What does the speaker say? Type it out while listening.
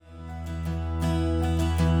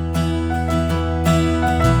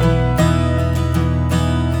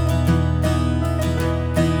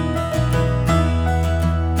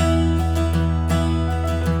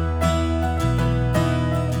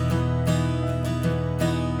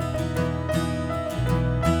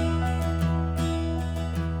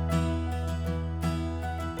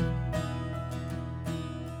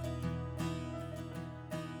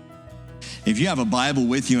If you have a Bible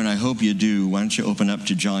with you, and I hope you do, why don't you open up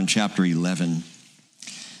to John chapter 11.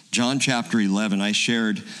 John chapter 11, I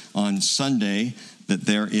shared on Sunday that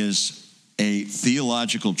there is a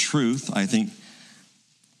theological truth, I think,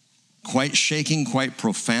 quite shaking, quite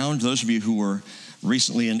profound. Those of you who were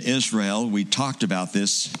recently in Israel, we talked about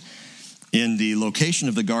this in the location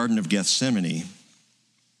of the Garden of Gethsemane,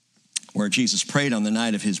 where Jesus prayed on the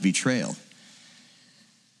night of his betrayal.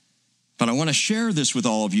 But I want to share this with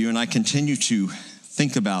all of you, and I continue to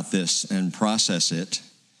think about this and process it.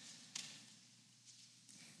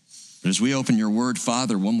 But as we open your word,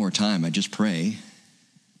 Father, one more time, I just pray,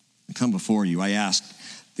 I come before you. I ask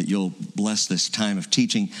that you'll bless this time of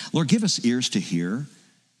teaching. Lord, give us ears to hear.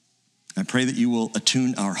 I pray that you will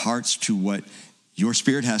attune our hearts to what your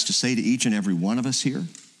Spirit has to say to each and every one of us here.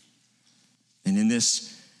 And in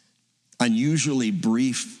this unusually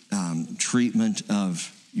brief treatment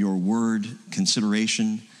of your word,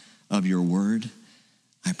 consideration of your word,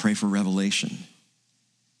 I pray for revelation.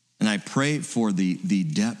 And I pray for the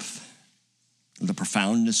depth, the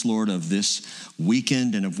profoundness, Lord, of this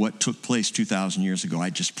weekend and of what took place 2,000 years ago. I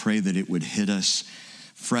just pray that it would hit us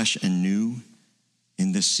fresh and new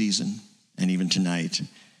in this season and even tonight.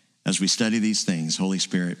 As we study these things, Holy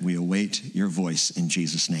Spirit, we await your voice in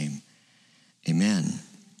Jesus' name. Amen.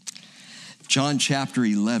 John chapter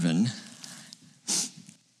 11,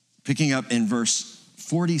 picking up in verse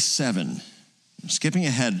 47. I'm skipping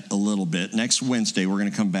ahead a little bit. Next Wednesday, we're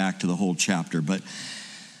going to come back to the whole chapter. But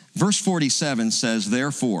verse 47 says,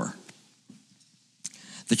 "Therefore,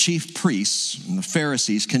 the chief priests and the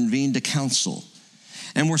Pharisees convened a council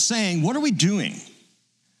and were saying, 'What are we doing?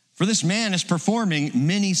 For this man is performing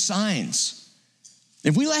many signs.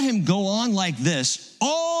 If we let him go on like this,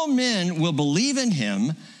 all men will believe in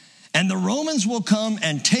him, and the Romans will come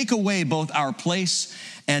and take away both our place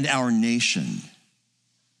and our nation.'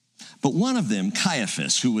 But one of them,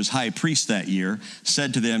 Caiaphas, who was high priest that year,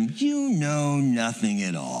 said to them, 'You know nothing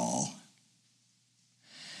at all.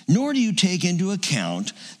 Nor do you take into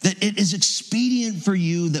account that it is expedient for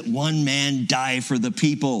you that one man die for the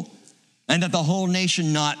people, and that the whole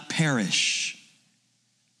nation not perish.'"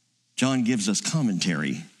 John gives us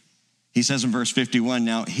commentary. He says in verse 51,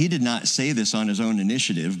 now he did not say this on his own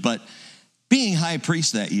initiative, but being high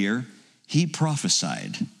priest that year, he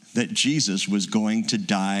prophesied that Jesus was going to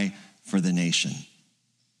die for the nation.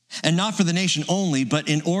 And not for the nation only, but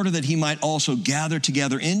in order that he might also gather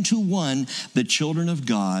together into one the children of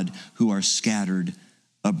God who are scattered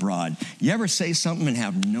abroad. You ever say something and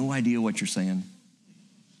have no idea what you're saying?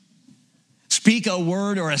 Speak a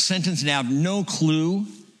word or a sentence and have no clue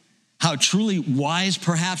how truly wise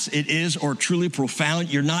perhaps it is or truly profound.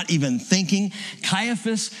 You're not even thinking.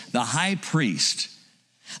 Caiaphas, the high priest,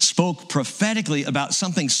 spoke prophetically about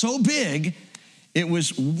something so big, it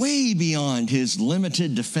was way beyond his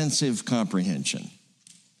limited defensive comprehension.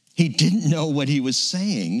 He didn't know what he was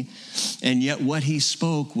saying, and yet what he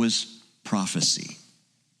spoke was prophecy,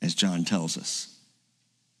 as John tells us.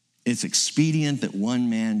 It's expedient that one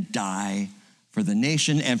man die for the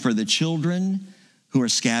nation and for the children who are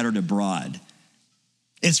scattered abroad.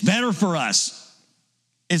 It's better for us.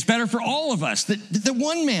 It's better for all of us that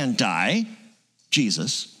one man die,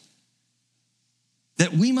 Jesus,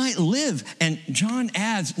 that we might live. And John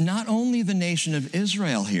adds not only the nation of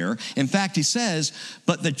Israel here, in fact, he says,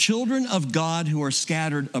 but the children of God who are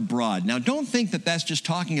scattered abroad. Now, don't think that that's just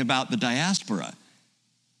talking about the diaspora.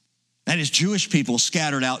 That is Jewish people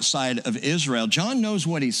scattered outside of Israel. John knows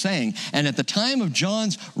what he's saying. And at the time of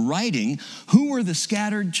John's writing, who were the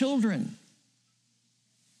scattered children?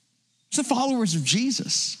 It's the followers of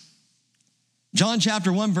Jesus. John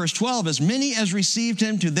chapter 1, verse 12, as many as received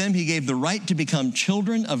him, to them he gave the right to become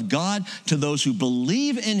children of God, to those who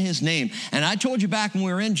believe in his name. And I told you back when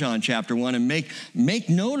we were in John chapter 1, and make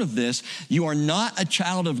note of this, you are not a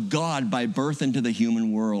child of God by birth into the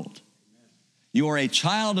human world. You are a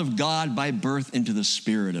child of God by birth into the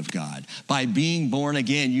Spirit of God. By being born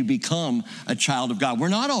again, you become a child of God. We're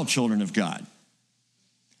not all children of God.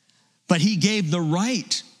 But he gave the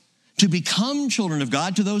right to become children of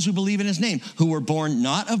God to those who believe in his name, who were born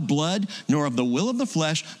not of blood, nor of the will of the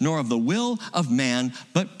flesh, nor of the will of man,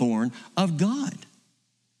 but born of God.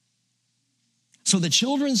 So the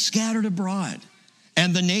children scattered abroad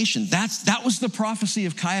and the nation, that was the prophecy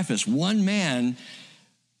of Caiaphas. One man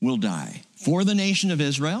will die for the nation of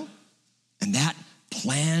Israel, and that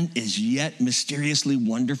plan is yet mysteriously,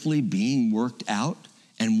 wonderfully being worked out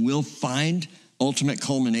and will find ultimate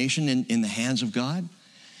culmination in the hands of God,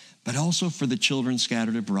 but also for the children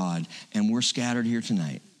scattered abroad, and we're scattered here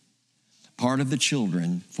tonight. Part of the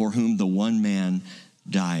children for whom the one man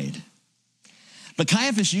died. But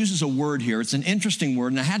Caiaphas uses a word here. It's an interesting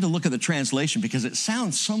word, and I had to look at the translation because it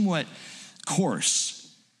sounds somewhat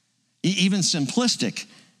coarse, even simplistic.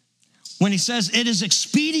 When he says, it is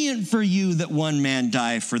expedient for you that one man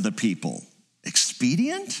die for the people.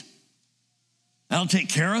 Expedient? That'll take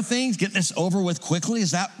care of things, get this over with quickly?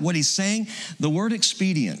 Is that what he's saying? The word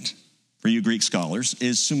expedient, for you Greek scholars,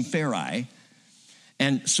 is sumpheri.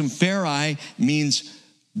 And sumpheri means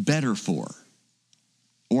better for,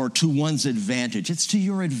 or to one's advantage. It's to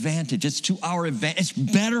your advantage. It's to our advantage. It's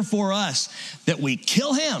better for us that we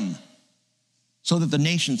kill him so that the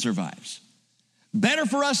nation survives. Better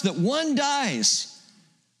for us that one dies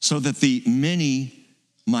so that the many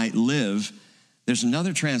might live. There's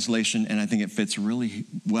another translation, and I think it fits really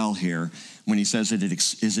well here when he says it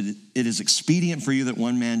is expedient for you that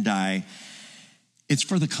one man die. It's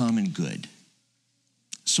for the common good.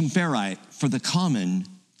 Sumpheri, for the common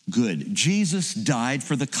good. Jesus died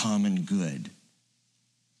for the common good.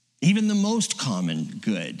 Even the most common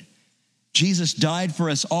good. Jesus died for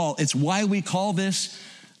us all. It's why we call this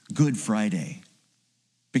Good Friday.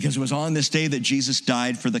 Because it was on this day that Jesus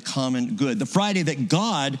died for the common good. The Friday that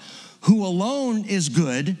God, who alone is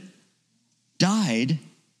good, died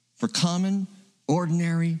for common,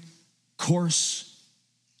 ordinary, coarse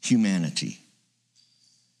humanity.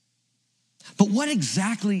 But what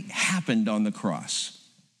exactly happened on the cross?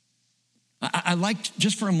 I'd like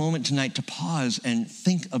just for a moment tonight to pause and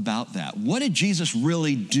think about that. What did Jesus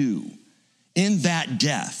really do in that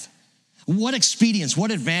death? What expedience,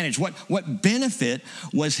 what advantage, what benefit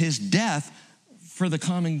was his death for the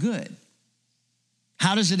common good?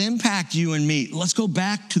 How does it impact you and me? Let's go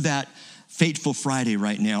back to that fateful Friday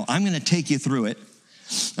right now. I'm going to take you through it.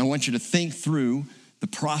 I want you to think through the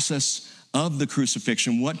process of the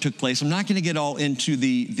crucifixion, what took place. I'm not going to get all into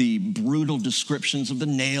the brutal descriptions of the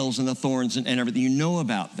nails and the thorns and everything. You know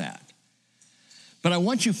about that. But I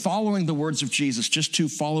want you, following the words of Jesus, just to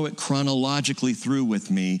follow it chronologically through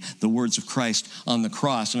with me, the words of Christ on the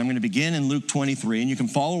cross. And I'm going to begin in Luke 23, and you can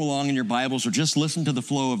follow along in your Bibles or just listen to the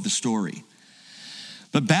flow of the story.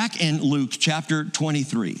 But back in Luke chapter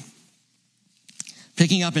 23,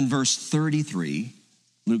 picking up in verse 33,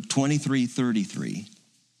 Luke 23:33.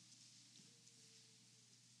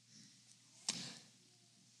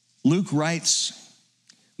 Luke writes,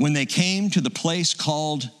 when they came to the place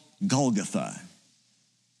called Golgotha,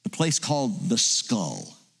 the place called the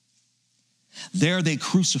skull, there they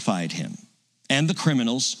crucified him and the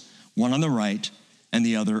criminals, one on the right and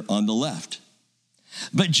the other on the left.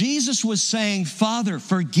 But Jesus was saying, Father,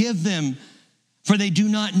 forgive them, for they do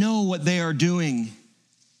not know what they are doing.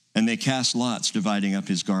 And they cast lots, dividing up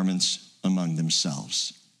his garments among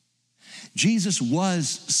themselves. Jesus was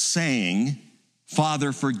saying,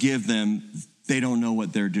 Father, forgive them. They don't know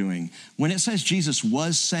what they're doing. When it says Jesus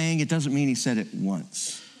was saying, it doesn't mean he said it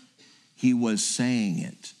once. He was saying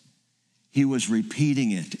it. He was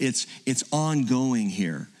repeating it. It's ongoing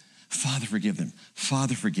here. Father, forgive them.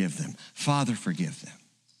 Father, forgive them. Father, forgive them.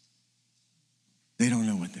 They don't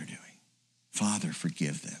know what they're doing. Father,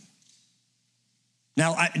 forgive them.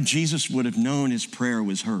 Now, Jesus would have known his prayer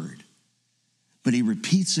was heard, but he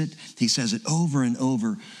repeats it. He says it over and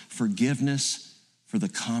over. Forgiveness for the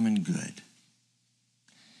common good.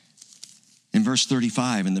 In verse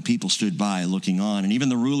 35, and the people stood by looking on, and even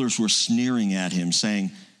the rulers were sneering at him,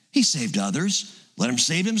 saying, he saved others. Let him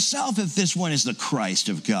save himself if this one is the Christ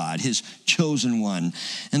of God, his chosen one.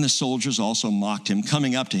 And the soldiers also mocked him,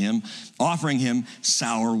 coming up to him, offering him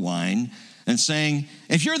sour wine, and saying,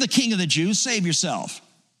 if you're the king of the Jews, save yourself.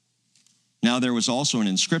 Now there was also an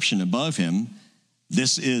inscription above him,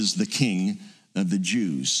 this is the King of the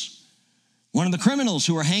Jews. One of the criminals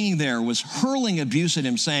who were hanging there was hurling abuse at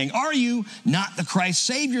him, saying, are you not the Christ?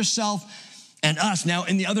 Save yourself and us. Now,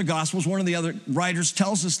 in the other Gospels, one of the other writers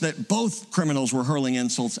tells us that both criminals were hurling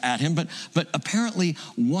insults at him, but apparently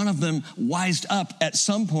one of them wised up at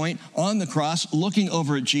some point on the cross, looking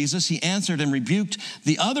over at Jesus. He answered and rebuked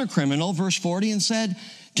the other criminal, verse 40, and said,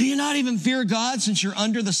 do you not even fear God, since you're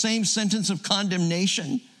under the same sentence of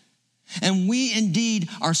condemnation? And we indeed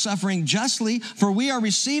are suffering justly, for we are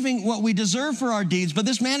receiving what we deserve for our deeds, but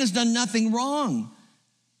this man has done nothing wrong.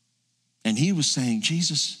 And he was saying,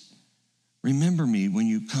 Jesus, remember me when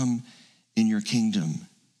you come in your kingdom.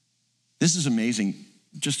 This is amazing.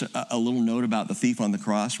 Just a little note about the thief on the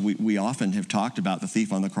cross. We often have talked about the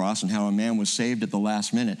thief on the cross and how a man was saved at the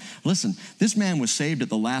last minute. Listen, this man was saved at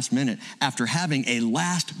the last minute after having a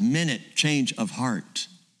last minute change of heart.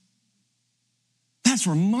 That's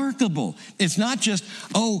remarkable. It's not just,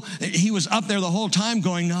 oh, he was up there the whole time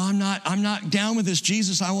going, no, I'm not down with this,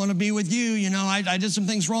 Jesus. I want to be with you. You know, I did some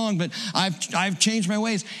things wrong, but I've changed my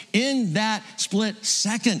ways. In that split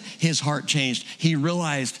second, his heart changed. He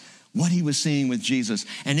realized what he was seeing with Jesus.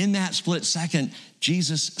 And in that split second,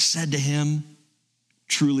 Jesus said to him,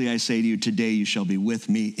 truly I say to you, today you shall be with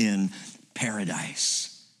me in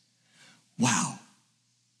paradise. Wow.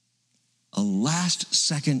 A last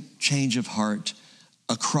second change of heart,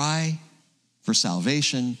 a cry for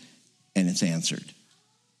salvation, and it's answered.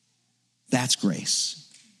 That's grace.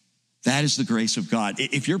 That is the grace of God.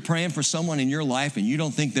 If you're praying for someone in your life and you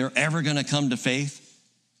don't think they're ever going to come to faith,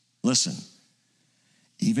 listen,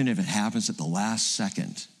 even if it happens at the last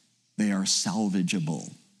second, they are salvageable.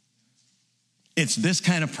 It's this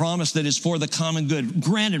kind of promise that is for the common good.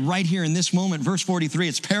 Granted, right here in this moment, verse 43,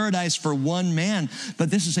 it's paradise for one man, but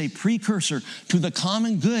this is a precursor to the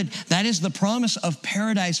common good. That is the promise of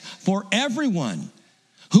paradise for everyone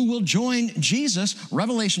who will join Jesus.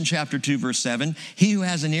 Revelation chapter 2, verse 7, he who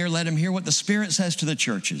has an ear, let him hear what the Spirit says to the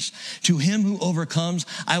churches. To him who overcomes,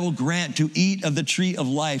 I will grant to eat of the tree of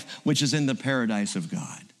life, which is in the paradise of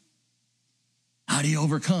God. How do you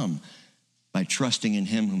overcome? By trusting in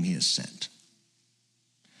him whom he has sent.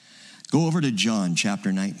 Go over to John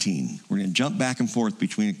chapter 19. We're going to jump back and forth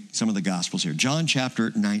between some of the Gospels here. John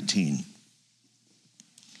chapter 19.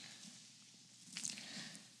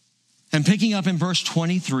 And picking up in verse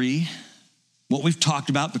 23, what we've talked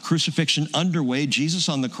about, the crucifixion underway, Jesus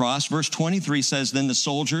on the cross. Verse 23 says, then the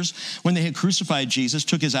soldiers, when they had crucified Jesus,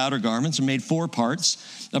 took his outer garments and made 4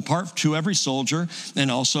 parts, a part to every soldier,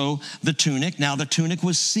 and also the tunic. Now the tunic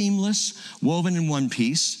was seamless, woven in one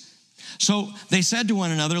piece. So they said to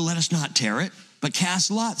one another, let us not tear it, but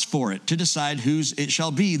cast lots for it to decide whose it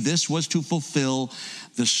shall be. This was to fulfill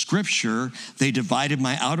the scripture. They divided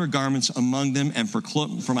my outer garments among them, and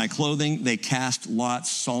for my clothing they cast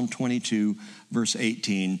lots. Psalm 22, verse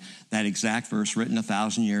 18, that exact verse written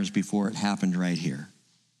 1,000 years before it happened right here.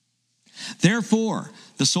 Therefore,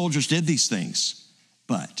 the soldiers did these things,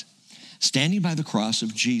 but standing by the cross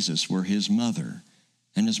of Jesus were his mother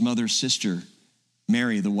and his mother's sister,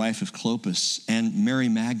 Mary, the wife of Clopas, and Mary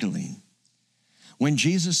Magdalene. When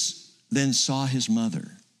Jesus then saw his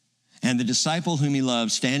mother and the disciple whom he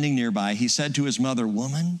loved standing nearby, he said to his mother,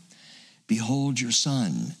 woman, behold your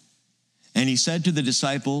son. And he said to the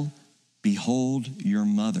disciple, behold your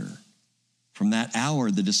mother. From that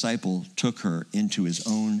hour, the disciple took her into his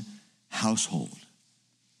own household.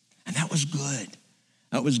 And that was good.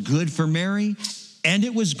 That was good for Mary, and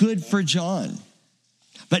it was good for John.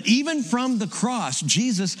 But even from the cross,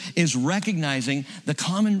 Jesus is recognizing the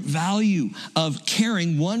common value of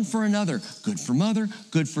caring one for another. Good for mother,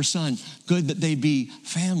 good for son, good that they be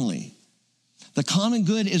family. The common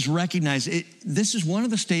good is recognized. This is one of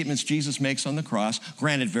the statements Jesus makes on the cross.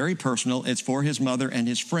 Granted, very personal. It's for his mother and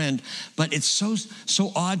his friend. But it's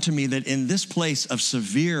so odd to me that in this place of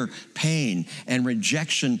severe pain and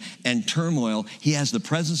rejection and turmoil, he has the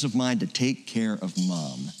presence of mind to take care of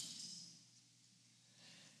mom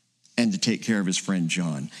and to take care of his friend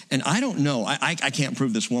John. And I don't know, I can't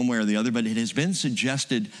prove this one way or the other, but it has been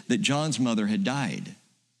suggested that John's mother had died.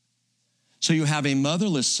 So you have a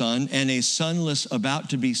motherless son and a sonless, about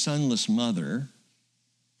to be sonless mother,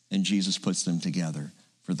 and Jesus puts them together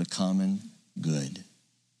for the common good.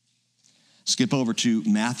 Skip over to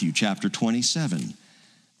Matthew chapter 27.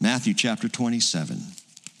 Matthew chapter 27.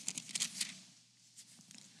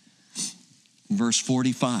 Verse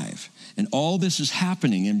 45. And all this is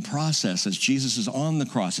happening in process as Jesus is on the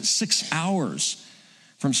cross. It's 6 hours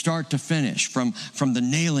from start to finish, from the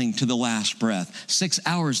nailing to the last breath. 6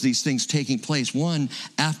 hours, these things taking place, one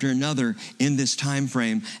after another in this time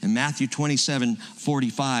frame. In Matthew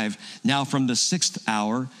 27:45, now from the 6th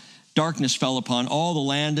hour, darkness fell upon all the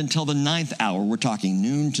land until the 9th hour. We're talking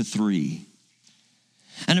noon to 3.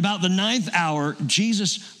 And about the 9th hour,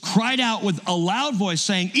 Jesus cried out with a loud voice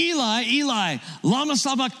saying, Eli, Eli, lama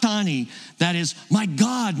sabachthani. That is, my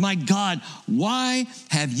God, why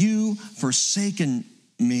have you forsaken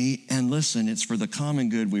me? And listen, it's for the common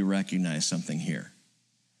good we recognize something here.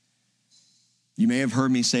 You may have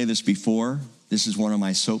heard me say this before. This is one of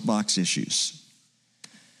my soapbox issues.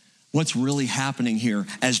 What's really happening here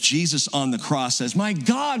as Jesus on the cross says, my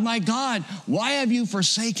God, why have you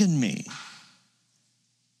forsaken me?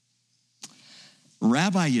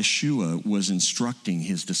 Rabbi Yeshua was instructing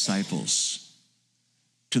his disciples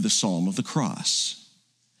to the Psalm of the Cross.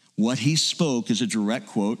 What he spoke is a direct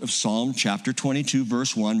quote of Psalm chapter 22,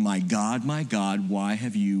 verse 1, my God, why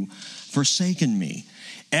have you forsaken me?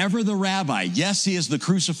 Ever the rabbi, yes, he is the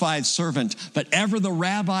crucified servant, but ever the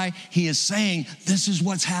rabbi, he is saying, this is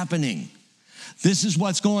what's happening. This is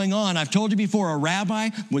what's going on. I've told you before, a rabbi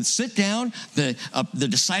would sit down, the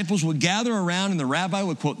disciples would gather around, and the rabbi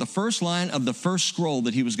would quote the first line of the first scroll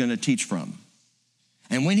that he was going to teach from.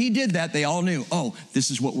 And when he did that, they all knew, oh,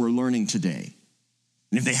 this is what we're learning today.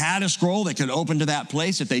 And if they had a scroll, they could open to that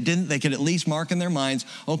place. If they didn't, they could at least mark in their minds,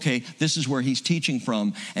 okay, this is where he's teaching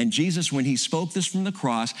from. And Jesus, when he spoke this from the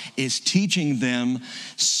cross, is teaching them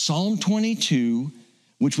Psalm 22,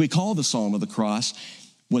 which we call the Psalm of the Cross,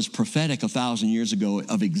 was prophetic 1,000 years ago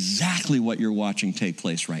of exactly what you're watching take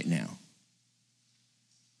place right now.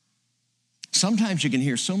 Sometimes you can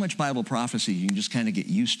hear so much Bible prophecy, you can just kind of get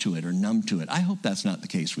used to it or numb to it. I hope that's not the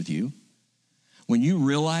case with you. When you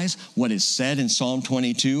realize what is said in Psalm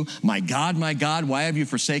 22, my God, why have you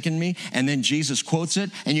forsaken me? And then Jesus quotes it,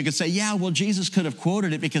 and you could say, yeah, well, Jesus could have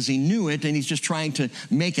quoted it because he knew it, and he's just trying to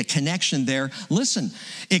make a connection there. Listen,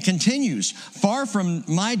 it continues. Far from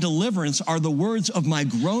my deliverance are the words of my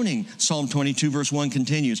groaning, Psalm 22, verse 1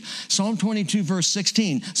 continues. Psalm 22, verse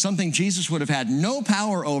 16, something Jesus would have had no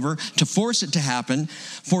power over to force it to happen.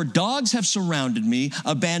 For dogs have surrounded me,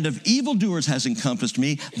 a band of evildoers has encompassed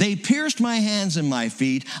me. They pierced my hands and my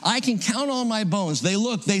feet. I can count all my bones. They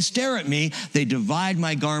look, they stare at me. They divide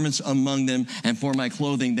my garments among them, and for my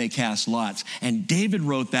clothing they cast lots. And David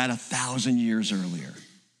wrote that 1,000 years earlier.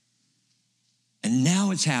 And now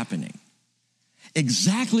it's happening.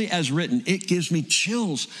 Exactly as written. It gives me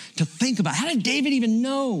chills to think about. How did David even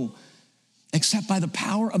know? Except by the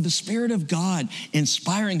power of the Spirit of God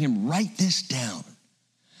inspiring him, write this down.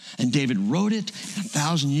 And David wrote it,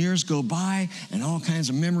 1,000 years go by, and all kinds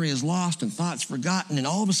of memory is lost and thoughts forgotten, and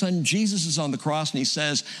all of a sudden Jesus is on the cross and he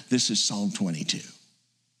says, this is Psalm 22.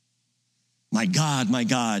 My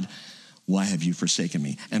God, why have you forsaken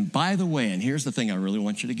me? And by the way, and here's the thing I really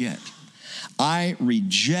want you to get, I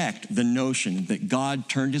reject the notion that God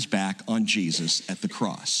turned his back on Jesus at the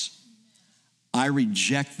cross. I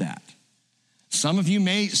reject that. Some of you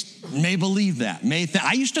may believe that.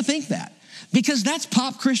 I used to think that. Because that's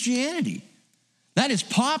pop Christianity. That is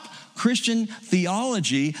pop Christian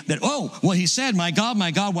theology that, oh, well, he said, my God,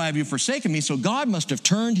 why have you forsaken me? So God must have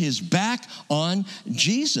turned his back on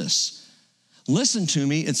Jesus. Listen to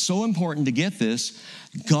me. It's so important to get this.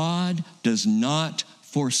 God does not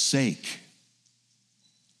forsake.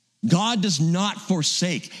 God does not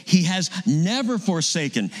forsake. He has never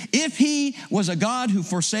forsaken. If he was a God who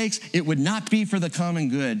forsakes, it would not be for the common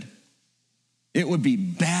good. It would be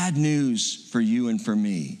bad news for you and for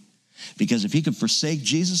me. Because if he could forsake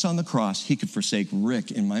Jesus on the cross, he could forsake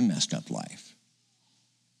Rick in my messed up life.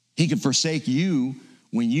 He could forsake you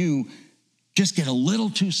when you just get a little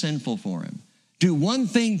too sinful for him. Do one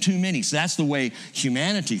thing too many. So that's the way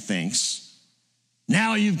humanity thinks.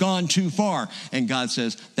 Now you've gone too far. And God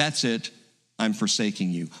says, that's it. I'm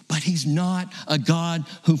forsaking you. But he's not a God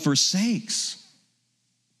who forsakes.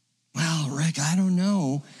 Well, Rick, I don't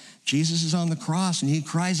know. Jesus is on the cross and he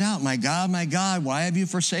cries out, my God, why have you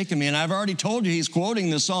forsaken me? And I've already told you he's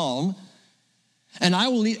quoting the Psalm. And I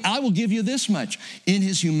will give you this much. In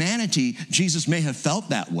his humanity, Jesus may have felt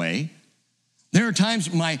that way. There are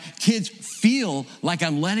times my kids feel like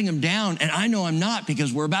I'm letting them down, and I know I'm not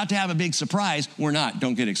because we're about to have a big surprise. We're not.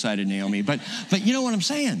 Don't get excited, Naomi. But you know what I'm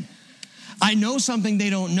saying? I know something they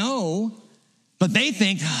don't know, but they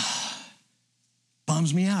think,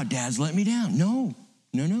 bums me out. Dad's let me down. No.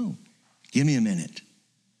 Give me a minute.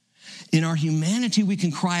 In our humanity, we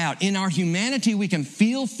can cry out. In our humanity, we can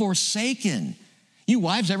feel forsaken. You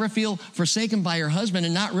wives ever feel forsaken by your husband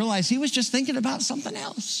and not realize he was just thinking about something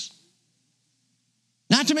else?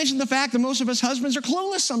 Not to mention the fact that most of us husbands are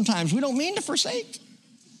clueless sometimes. We don't mean to forsake.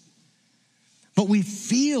 But we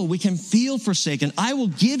can feel forsaken. I will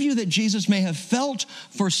give you that Jesus may have felt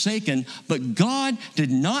forsaken, but God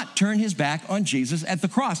did not turn his back on Jesus at the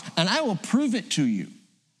cross. And I will prove it to you.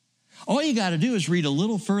 All you got to do is read a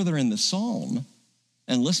little further in the Psalm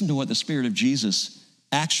and listen to what the Spirit of Jesus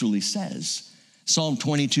actually says. Psalm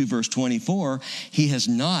 22, verse 24, he has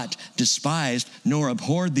not despised nor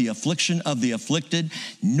abhorred the affliction of the afflicted,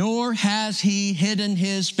 nor has he hidden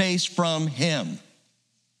his face from him.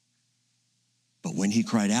 But when he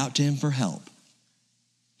cried out to him for help,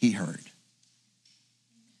 he heard.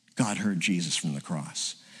 God heard Jesus from the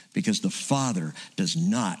cross because the Father does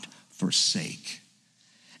not forsake.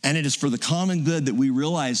 And it is for the common good that we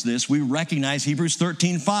realize this. We recognize Hebrews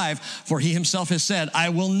 13:5, for he himself has said, I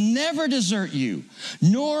will never desert you,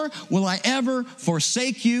 nor will I ever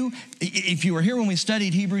forsake you. If you were here when we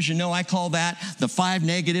studied Hebrews, you know I call that the 5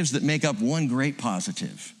 negatives that make up one great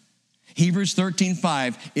positive. Hebrews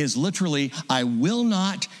 13:5 is literally, I will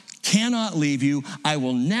not, cannot leave you. I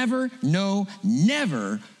will never, no,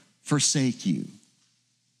 never forsake you.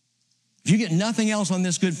 If you get nothing else on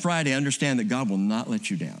this Good Friday, understand that God will not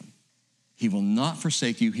let you down. He will not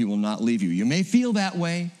forsake you. He will not leave you. You may feel that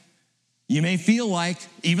way. You may feel like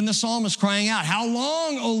even the psalmist crying out, how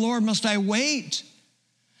long, O Lord, must I wait?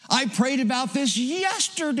 I prayed about this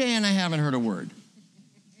yesterday and I haven't heard a word.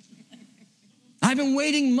 I've been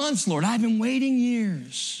waiting months, Lord. I've been waiting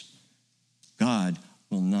years. God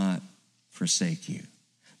will not forsake you.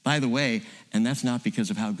 By the way, and that's not because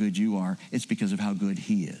of how good you are, it's because of how good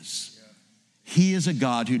he is. He is a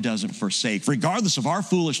God who doesn't forsake. Regardless of our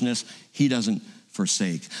foolishness, he doesn't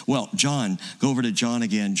forsake. Well, John, go over to John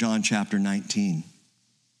again, John chapter 19.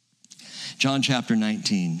 John chapter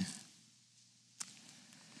 19.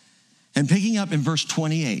 And picking up in verse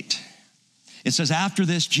 28, it says, after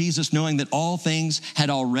this, Jesus, knowing that all things had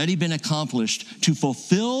already been accomplished to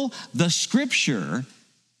fulfill the scripture,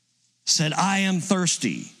 said, I am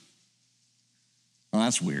thirsty. Well,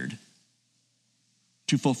 that's weird.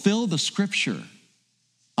 To fulfill the scripture,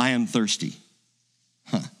 I am thirsty.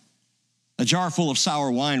 A jar full of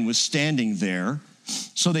sour wine was standing there,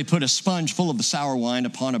 so they put a sponge full of the sour wine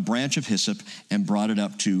upon a branch of hyssop and brought it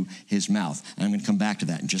up to his mouth. And I'm going to come back to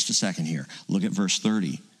that in just a second here. Look at verse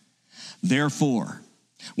 30. Therefore,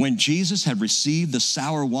 when Jesus had received the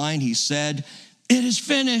sour wine, he said, it is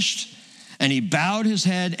finished. And he bowed his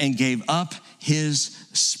head and gave up his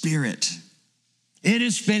spirit. It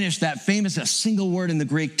is finished, that famous, a single word in the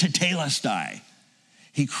Greek, tetelestai.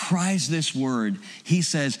 He cries this word. He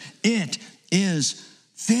says, it is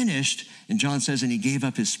finished. And John says, and he gave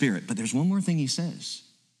up his spirit. But there's one more thing he says.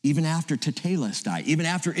 Even after tetelestai, even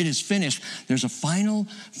after it is finished, there's a final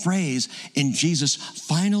phrase in Jesus'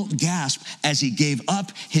 final gasp as he gave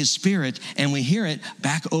up his spirit. And we hear it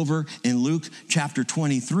back over in Luke chapter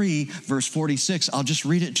 23, verse 46. I'll just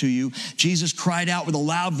read it to you. Jesus cried out with a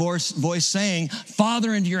loud voice saying,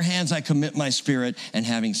 Father, into your hands I commit my spirit. And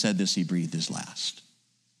having said this, he breathed his last.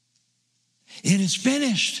 It is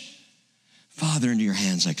finished. Father, into your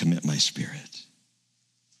hands I commit my spirit.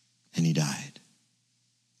 And he died.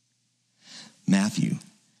 Matthew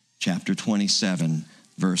chapter 27,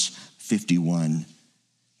 verse 51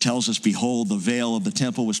 tells us, behold, the veil of the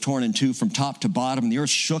temple was torn in two from top to bottom. The earth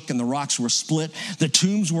shook and the rocks were split. The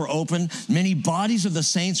tombs were open. Many bodies of the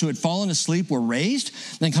saints who had fallen asleep were raised.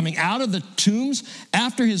 Then coming out of the tombs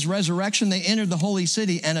after his resurrection, they entered the holy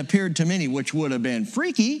city and appeared to many, which would have been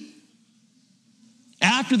freaky.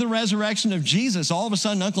 After the resurrection of Jesus, all of a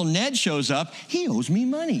sudden Uncle Ned shows up. He owes me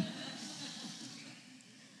money.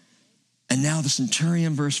 And now the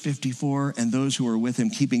centurion, verse 54, and those who were with him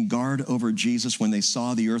keeping guard over Jesus when they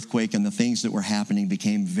saw the earthquake and the things that were happening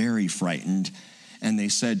became very frightened. And they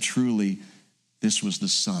said, truly, this was the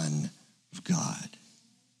Son of God.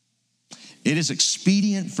 It is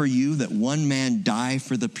expedient for you that one man die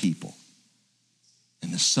for the people.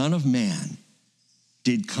 And the Son of Man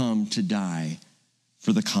did come to die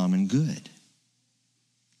for the common good.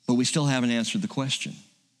 But we still haven't answered the question.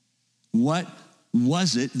 What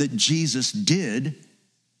was it that Jesus did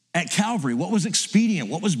at Calvary? What was expedient?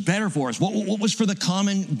 What was better for us? What was for the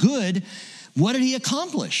common good? What did he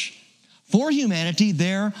accomplish for humanity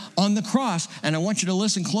there on the cross? And I want you to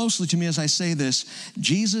listen closely to me as I say this.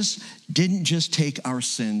 Jesus didn't just take our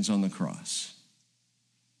sins on the cross.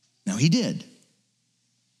 Now, he did.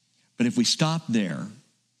 But if we stop there,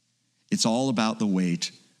 it's all about the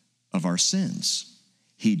weight of our sins.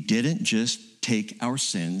 He didn't just take our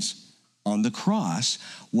sins on the cross.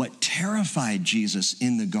 What terrified Jesus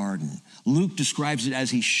in the garden, Luke describes it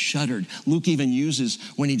as he shuddered. Luke even uses,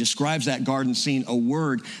 when he describes that garden scene, a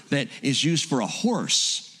word that is used for a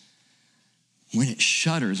horse. When it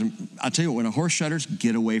shudders, I'll tell you what, when a horse shudders,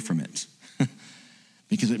 get away from it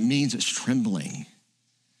because it means it's trembling.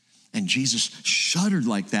 And Jesus shuddered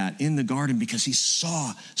like that in the garden because he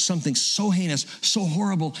saw something so heinous, so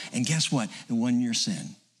horrible, and guess what? It wasn't your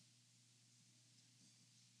sin.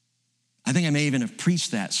 I think I may even have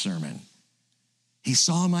preached that sermon. He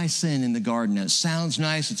saw my sin in the garden. It sounds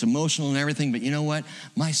nice, it's emotional and everything, but you know what?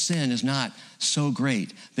 My sin is not so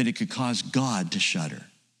great that it could cause God to shudder.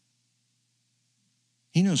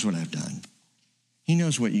 He knows what I've done. He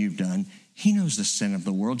knows what you've done. He knows the sin of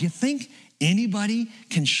the world. You think anybody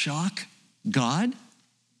can shock God?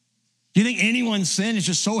 Do you think anyone's sin is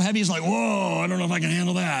just so heavy, he's like, whoa, I don't know if I can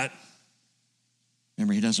handle that.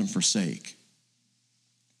 Remember, he doesn't forsake.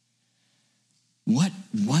 What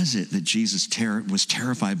was it that Jesus was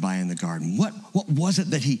terrified by in the garden? What was it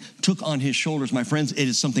that he took on his shoulders? My friends, it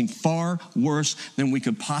is something far worse than we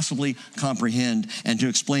could possibly comprehend. And to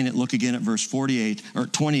explain it, look again at verse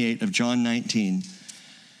 28 of John 19.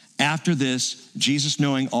 After this, Jesus,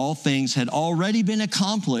 knowing all things had already been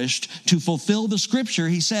accomplished to fulfill the scripture,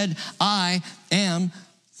 he said, I am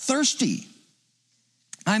thirsty.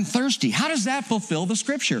 I'm thirsty. How does that fulfill the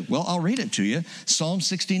scripture? Well, I'll read it to you. Psalm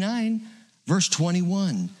 69, verse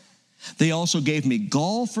 21. They also gave me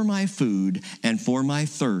gall for my food, and for my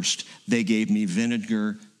thirst, they gave me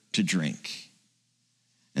vinegar to drink.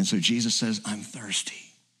 And so Jesus says, I'm thirsty.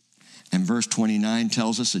 And verse 29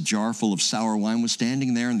 tells us a jar full of sour wine was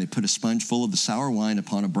standing there, and they put a sponge full of the sour wine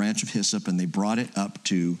upon a branch of hyssop, and they brought it up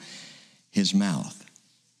to his mouth.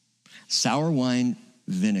 Sour wine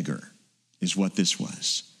vinegar is what this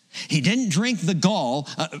was. He didn't drink the gall.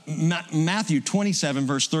 Matthew 27,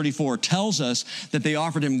 verse 34 tells us that they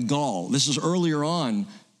offered him gall. This is earlier on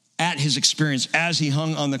at his experience as he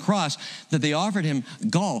hung on the cross, that they offered him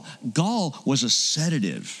gall. Gall was a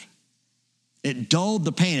sedative. It dulled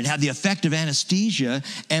the pain. It had the effect of anesthesia.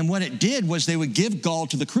 And what it did was they would give gall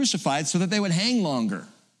to the crucified so that they would hang longer.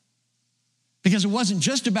 Because it wasn't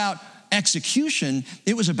just about execution,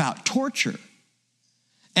 it was about torture.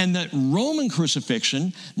 And the Roman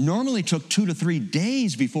crucifixion normally took 2 to 3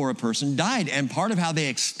 days before a person died. And part of how they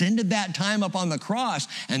extended that time up on the cross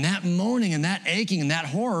and that moaning and that aching and that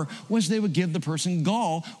horror was they would give the person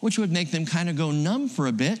gall, which would make them kind of go numb for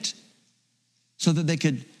a bit so that they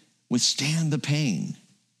could withstand the pain.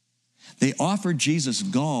 They offered Jesus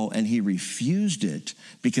gall and he refused it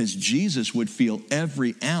because Jesus would feel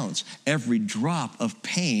every ounce, every drop of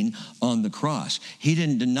pain on the cross. He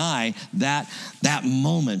didn't deny that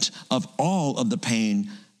moment of all of the pain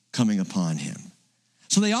coming upon him.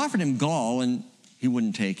 So they offered him gall and he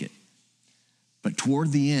wouldn't take it. But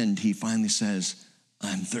toward the end, he finally says,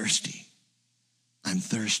 I'm thirsty. I'm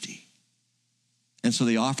thirsty. And so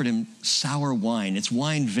they offered him sour wine. It's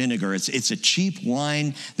wine vinegar. It's a cheap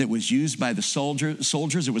wine that was used by the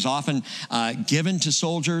soldiers. It was often given to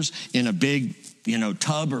soldiers in a big,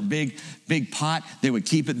 tub or big pot. They would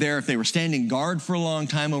keep it there. If they were standing guard for a long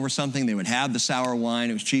time over something, they would have the sour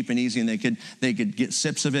wine. It was cheap and easy, and they could get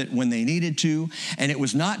sips of it when they needed to. And it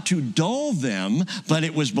was not to dull them, but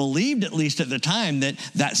it was believed, at least at the time,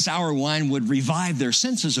 that sour wine would revive their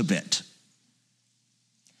senses a bit.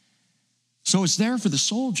 So it's there for the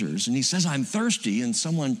soldiers, and he says, I'm thirsty, and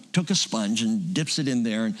someone took a sponge and dips it in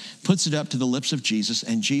there and puts it up to the lips of Jesus,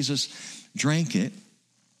 and Jesus drank it,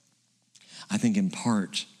 I think in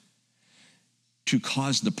part to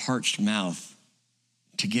cause the parched mouth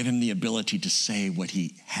to give him the ability to say what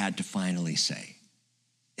he had to finally say.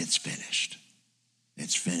 It's finished.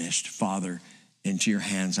 It's finished. Father, into your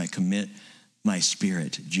hands I commit my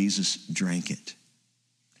spirit. Jesus drank it.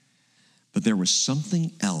 But there was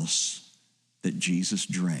something else that Jesus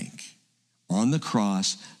drank on the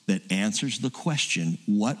cross that answers the question,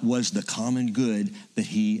 what was the common good that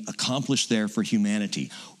he accomplished there for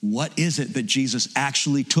humanity? What is it that Jesus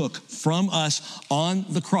actually took from us on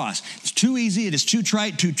the cross? It's too easy, it is too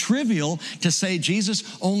trite, too trivial to say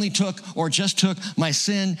Jesus only took or just took my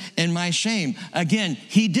sin and my shame. Again,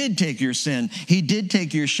 he did take your sin, he did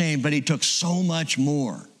take your shame, but he took so much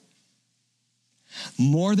more.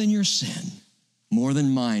 More than your sin. More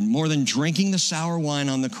than mine, more than drinking the sour wine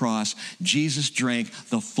on the cross, Jesus drank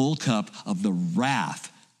the full cup of the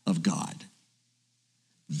wrath of God.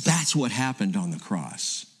 That's what happened on the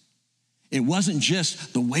cross. It wasn't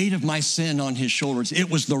just the weight of my sin on his shoulders. It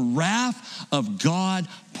was the wrath of God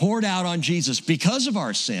poured out on Jesus because of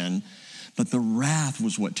our sin, but the wrath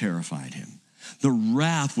was what terrified him. The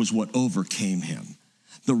wrath was what overcame him.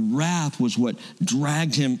 The wrath was what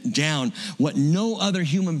dragged him down. What no other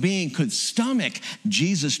human being could stomach,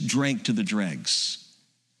 Jesus drank to the dregs.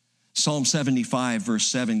 Psalm 75, verse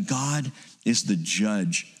 7, God is the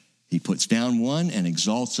judge. He puts down one and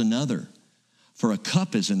exalts another. For a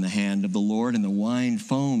cup is in the hand of the Lord, and the wine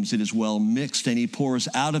foams. It is well mixed, and he pours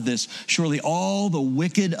out of this. Surely all the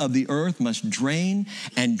wicked of the earth must drain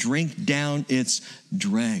and drink down its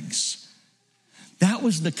dregs. That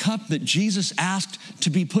was the cup that Jesus asked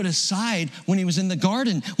to be put aside when he was in the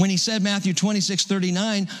garden. When he said, Matthew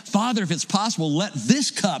 26:39, Father, if it's possible, let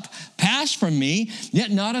this cup pass from me,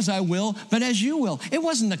 yet not as I will, but as you will. It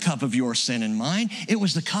wasn't the cup of your sin and mine. It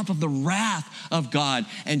was the cup of the wrath of God.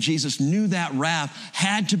 And Jesus knew that wrath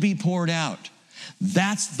had to be poured out.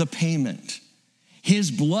 That's the payment.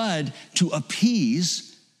 His blood to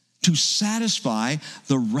appease, to satisfy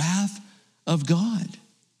the wrath of God.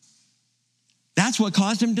 That's what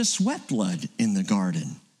caused him to sweat blood in the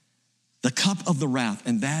garden. The cup of the wrath.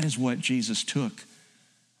 And that is what Jesus took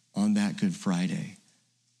on that Good Friday.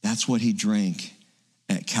 That's what he drank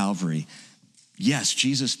at Calvary. Yes,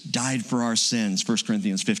 Jesus died for our sins, 1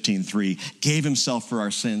 Corinthians 15:3, gave himself for our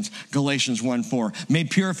sins, Galatians 1:4, made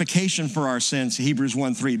purification for our sins, Hebrews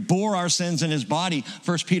 1:3, bore our sins in his body,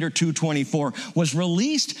 1 Peter 2:24, was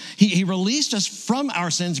released, he released us from our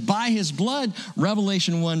sins by his blood,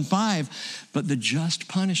 Revelation 1:5, but the just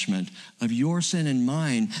punishment of your sin and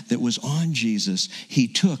mine that was on Jesus, he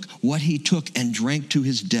took, what he took and drank to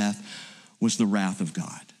his death was the wrath of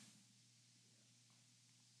God.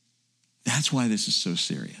 That's why this is so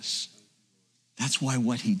serious. That's why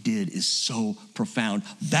what he did is so profound.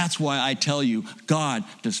 That's why I tell you, God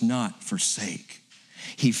does not forsake.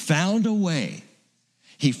 He found a way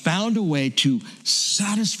to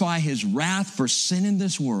satisfy his wrath for sin in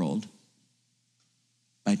this world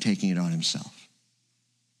by taking it on himself.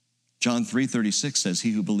 John 3:36 says,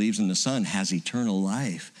 he who believes in the Son has eternal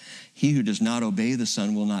life. He who does not obey the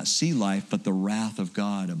Son will not see life, but the wrath of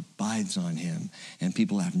God abides on him. And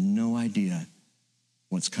people have no idea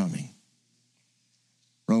what's coming.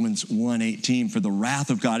 Romans 1:18, for the wrath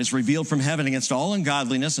of God is revealed from heaven against all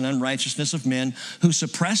ungodliness and unrighteousness of men who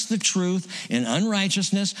suppress the truth in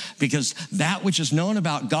unrighteousness, because that which is known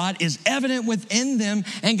about God is evident within them,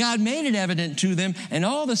 and God made it evident to them. And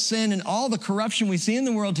all the sin and all the corruption we see in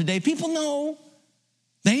the world today, people know.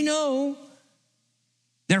 They know.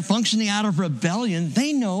 They're functioning out of rebellion.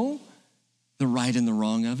 They know the right and the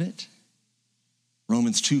wrong of it.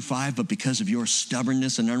 Romans 2:5, but because of your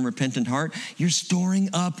stubbornness and unrepentant heart, you're storing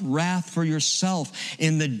up wrath for yourself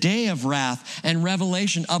in the day of wrath and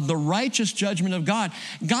revelation of the righteous judgment of God.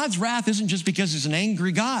 God's wrath isn't just because he's an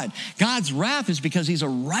angry God. God's wrath is because he's a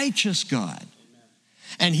righteous God.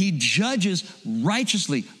 And he judges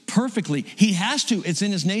righteously, perfectly. He has to. It's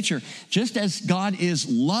in his nature. Just as God is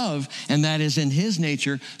love, and that is in his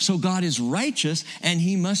nature, so God is righteous, and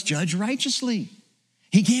he must judge righteously.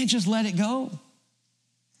 He can't just let it go.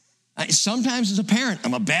 Sometimes as a parent,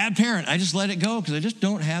 I'm a bad parent. I just let it go because I just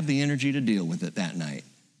don't have the energy to deal with it that night.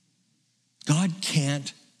 God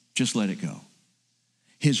can't just let it go.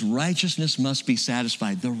 His righteousness must be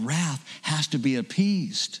satisfied. The wrath has to be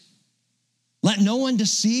appeased. Let no one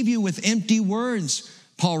deceive you with empty words.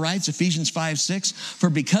 Paul writes, Ephesians 5:6, for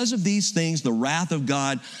because of these things, the wrath of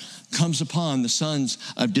God comes upon the sons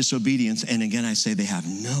of disobedience. And again, I say they have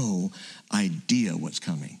no idea what's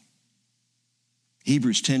coming.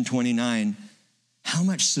 Hebrews 10:29, how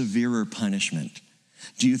much severer punishment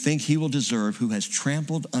do you think he will deserve who has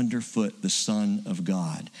trampled underfoot the Son of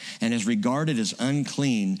God and has regarded as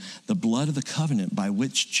unclean the blood of the covenant by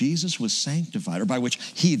which Jesus was sanctified, or by which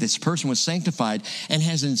this person was sanctified, and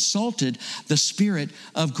has insulted the Spirit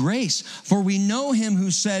of grace? For we know him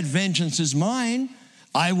who said, vengeance is mine,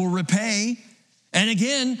 I will repay. And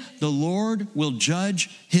again, the Lord will judge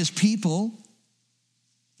his people.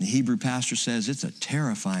 The Hebrew pastor says it's a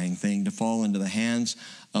terrifying thing to fall into the hands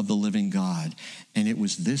of the living God. And it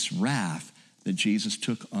was this wrath that Jesus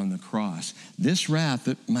took on the cross. This wrath,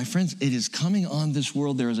 that, my friends, it is coming on this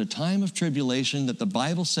world. There is a time of tribulation that the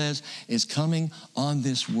Bible says is coming on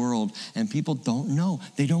this world. And people don't know.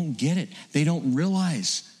 They don't get it. They don't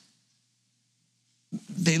realize.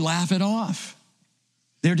 They laugh it off.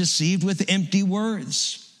 They're deceived with empty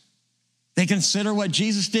words. They consider what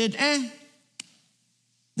Jesus did,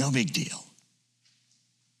 no big deal.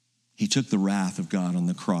 He took the wrath of God on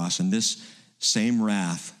the cross, and this same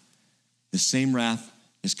wrath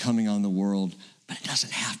is coming on the world, but it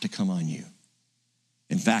doesn't have to come on you.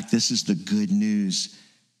 In fact, this is the good news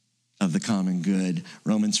of the common good.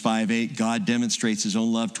 Romans 5:8, God demonstrates his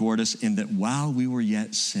own love toward us in that while we were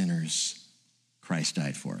yet sinners, Christ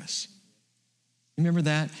died for us. Remember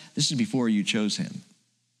that? This is before you chose him.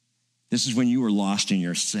 This is when you were lost in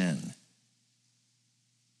your sin.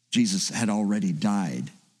 Jesus had already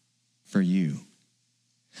died for you.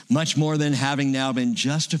 Much more than having now been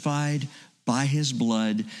justified by his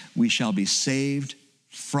blood, we shall be saved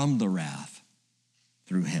from the wrath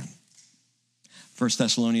through him. 1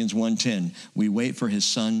 Thessalonians 1:10, we wait for his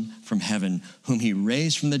Son from heaven, whom he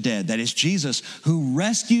raised from the dead. That is Jesus, who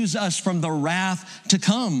rescues us from the wrath to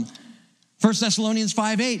come. 1 Thessalonians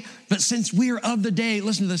 5:8, but since we are of the day,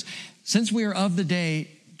 listen to this, since we are of the day,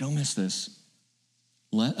 don't miss this,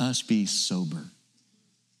 let us be sober.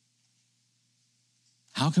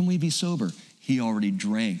 How can we be sober? He already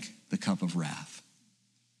drank the cup of wrath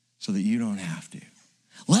so that you don't have to.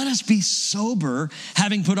 Let us be sober,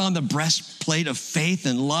 having put on the breastplate of faith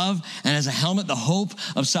and love, and as a helmet, the hope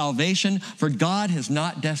of salvation, for God has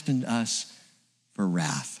not destined us for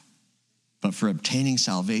wrath, but for obtaining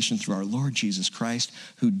salvation through our Lord Jesus Christ,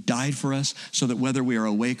 who died for us, so that whether we are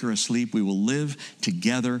awake or asleep, we will live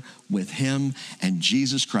together with him. And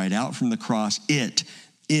Jesus cried out from the cross, "It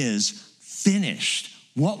is finished."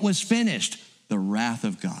 What was finished? The wrath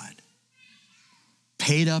of God.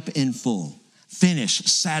 Paid up in full, finished,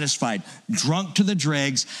 satisfied, drunk to the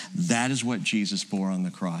dregs. That is what Jesus bore on the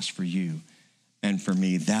cross for you and for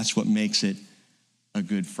me. That's what makes it a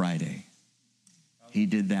Good Friday. He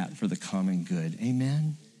did that for the common good.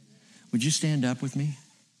 Amen? Would you stand up with me?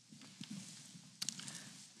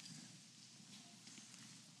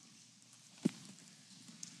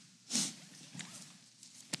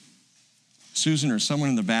 Susan or someone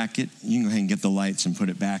in the back, you can go ahead and get the lights and put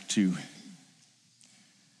it back to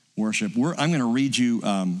worship. I'm going to read you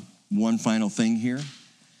one final thing here,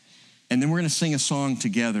 and then we're going to sing a song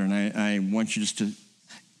together, and I want you just to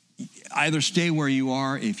either stay where you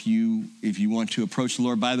are if you want to approach the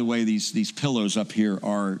Lord. By the way, these pillows up here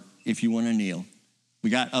are if you want to kneel. We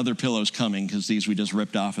got other pillows coming because these we just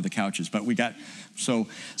ripped off of the couches. But we got, so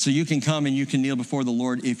you can come and you can kneel before the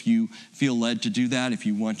Lord if you feel led to do that, if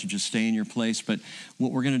you want to just stay in your place. But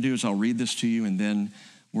what we're going to do is I'll read this to you, and then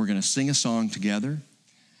we're going to sing a song together.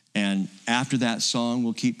 And after that song,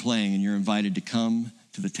 we'll keep playing, and you're invited to come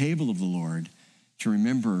to the table of the Lord to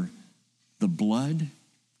remember the blood,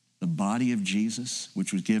 the body of Jesus,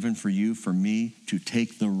 which was given for you, for me, to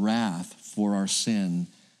take the wrath for our sin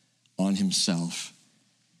on himself.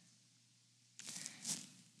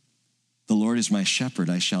 The Lord is my shepherd,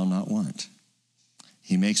 I shall not want.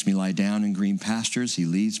 He makes me lie down in green pastures. He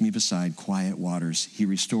leads me beside quiet waters. He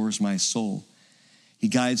restores my soul. He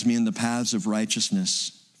guides me in the paths of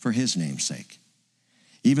righteousness for his name's sake.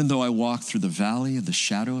 Even though I walk through the valley of the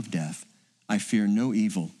shadow of death, I fear no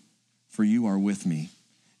evil, for you are with me.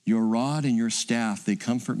 Your rod and your staff, they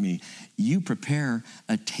comfort me. You prepare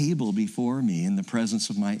a table before me in the presence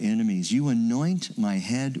of my enemies. You anoint my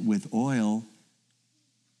head with oil.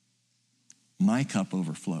 My cup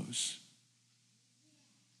overflows.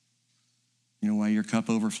 You know why your cup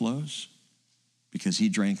overflows? Because he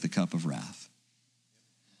drank the cup of wrath.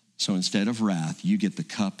 So instead of wrath, you get the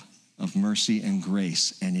cup of mercy and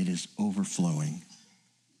grace, and it is overflowing.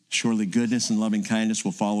 Surely goodness and loving kindness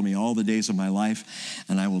will follow me all the days of my life,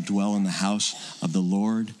 and I will dwell in the house of the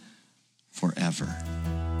Lord forever.